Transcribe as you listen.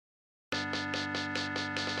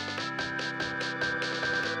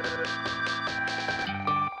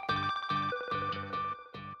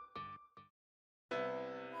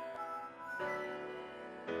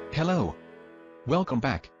Hello. Welcome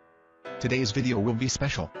back. Today's video will be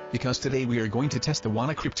special, because today we are going to test the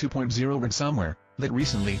WanaCrypt 2.0 ransomware, that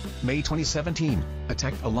recently, May 2017,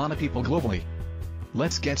 attacked a lot of people globally.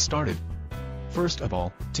 Let's get started. First of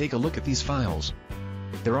all, take a look at these files.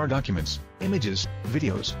 There are documents, images,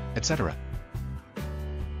 videos, etc.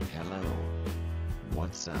 Hello.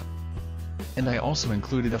 What's up? And I also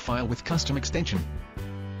included a file with custom extension.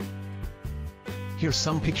 Here's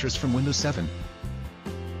some pictures from Windows 7.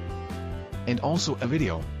 And also a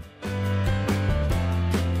video.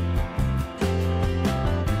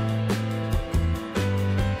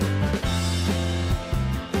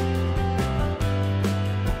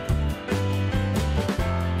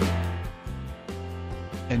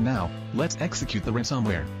 And now, let's execute the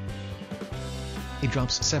ransomware. It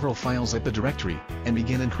drops several files at the directory, and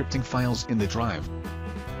begin encrypting files in the drive.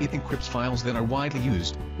 It encrypts files that are widely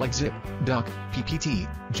used, like zip, doc, ppt,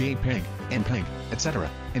 jpeg, mpeg, etc.,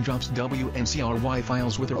 and drops WNCRY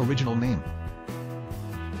files with their original name.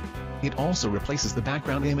 It also replaces the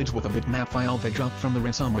background image with a bitmap file that dropped from the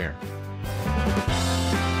ransomware.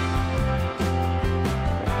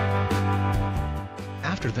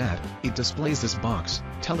 After that, it displays this box,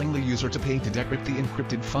 telling the user to pay to decrypt the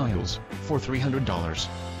encrypted files, for $300.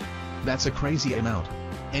 That's a crazy amount.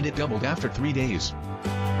 And it doubled after 3 days.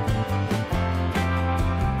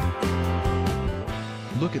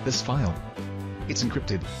 Look at this file. It's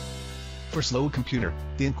encrypted. For slow computer,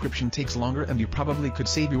 the encryption takes longer and you probably could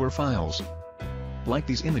save your files. Like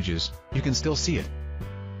these images, you can still see it.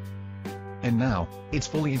 And now, it's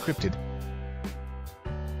fully encrypted.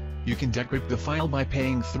 You can decrypt the file by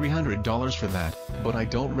paying $300 for that, but I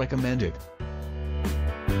don't recommend it.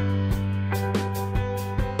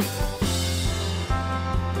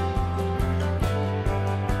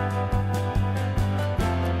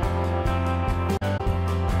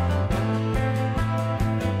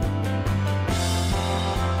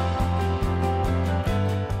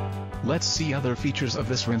 Let's see other features of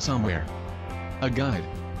this ransomware. A guide.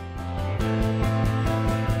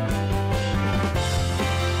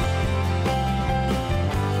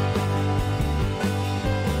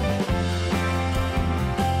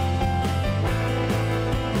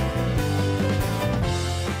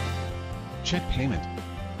 Check payment.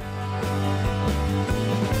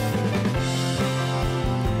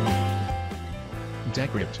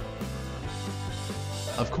 Decrypt.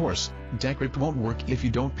 Of course, decrypt won't work if you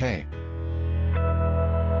don't pay.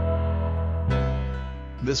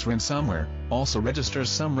 This ransomware also registers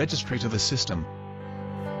some registry to the system.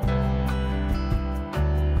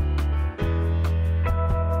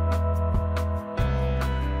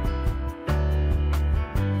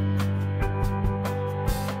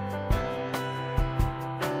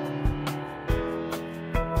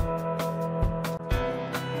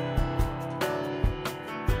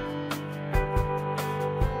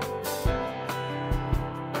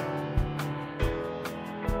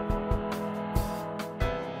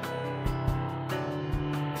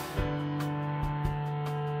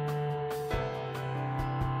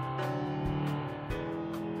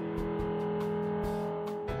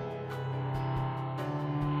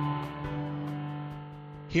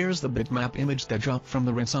 Here's the bitmap image that dropped from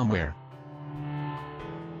the ransomware.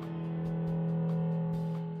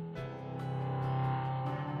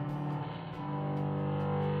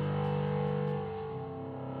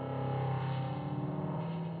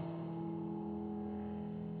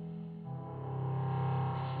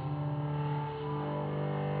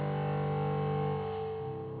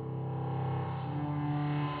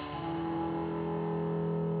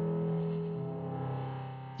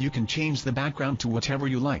 You can change the background to whatever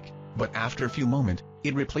you like, but after a few moments,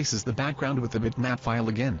 it replaces the background with the bitmap file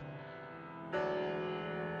again.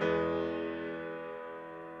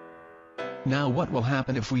 Now what will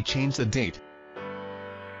happen if we change the date?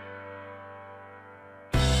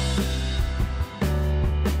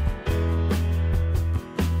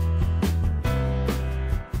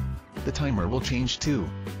 The timer will change too.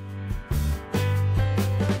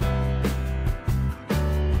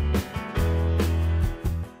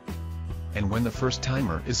 And when the first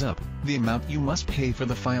timer is up, the amount you must pay for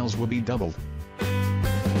the files will be doubled.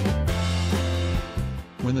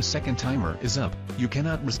 When the second timer is up, you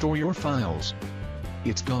cannot restore your files.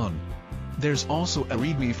 It's gone. There's also a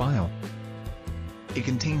README file. It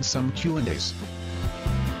contains some Q&As.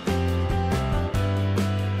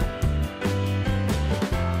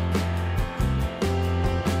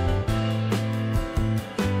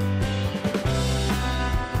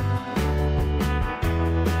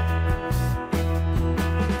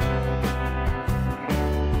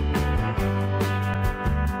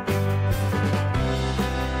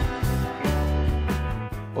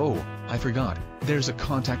 Oh, There's a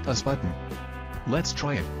Contact Us button. Let's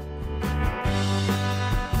try it.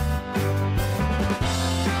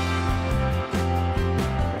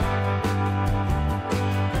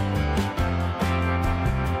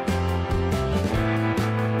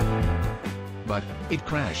 But it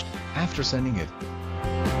crashed after sending it.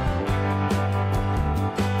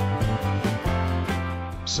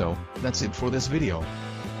 So, that's it for this video.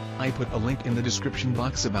 I put a link in the description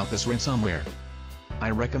box about this ransomware. I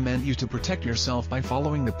recommend you to protect yourself by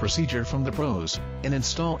following the procedure from the pros, and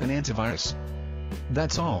install an antivirus.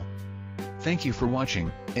 That's all. Thank you for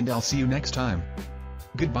watching, and I'll see you next time.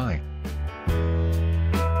 Goodbye.